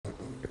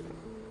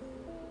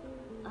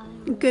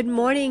Good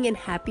morning and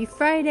happy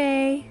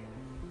Friday.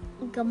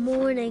 Good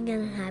morning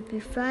and happy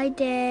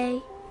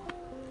Friday.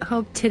 I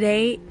hope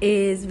today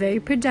is very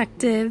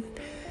productive.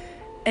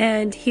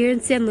 And here in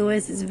San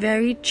Luis, it's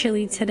very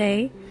chilly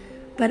today.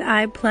 But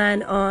I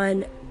plan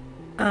on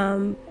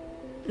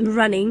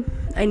running.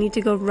 I need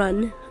to go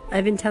run.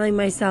 I've been telling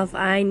myself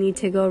I need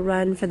to go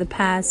run for the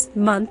past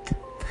month.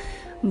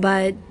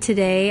 But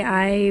today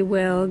I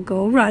will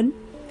go run.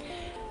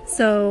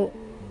 So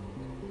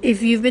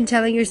if you've been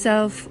telling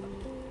yourself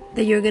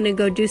that you're going to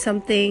go do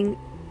something,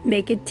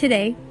 make it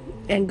today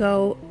and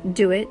go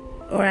do it,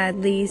 or at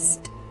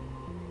least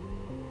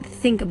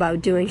think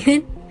about doing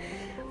it,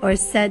 or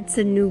set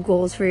some new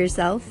goals for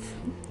yourself,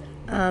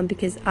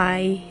 because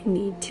I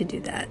need to do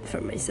that for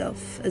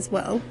myself as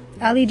well.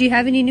 Ali, do you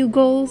have any new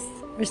goals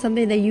or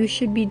something that you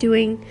should be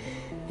doing?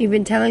 You've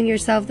been telling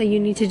yourself that you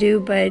need to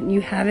do, but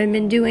you haven't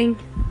been doing?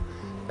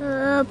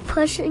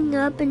 Pushing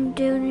up and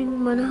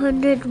doing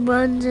 100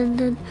 runs and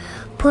then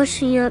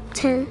pushing up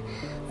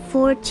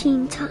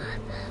 14 times.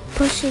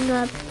 Pushing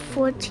up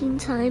 14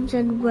 times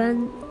and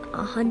run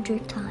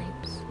 100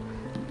 times.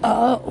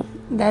 Oh,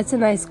 that's a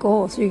nice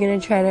goal. So you're going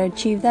to try to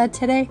achieve that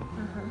today?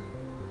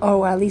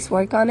 Or at least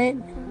work on it?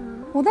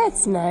 Well,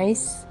 that's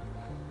nice.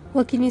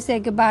 Well, can you say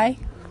goodbye?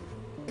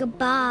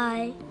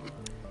 Goodbye.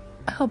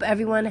 I hope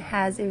everyone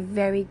has a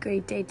very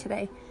great day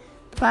today.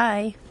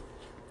 Bye.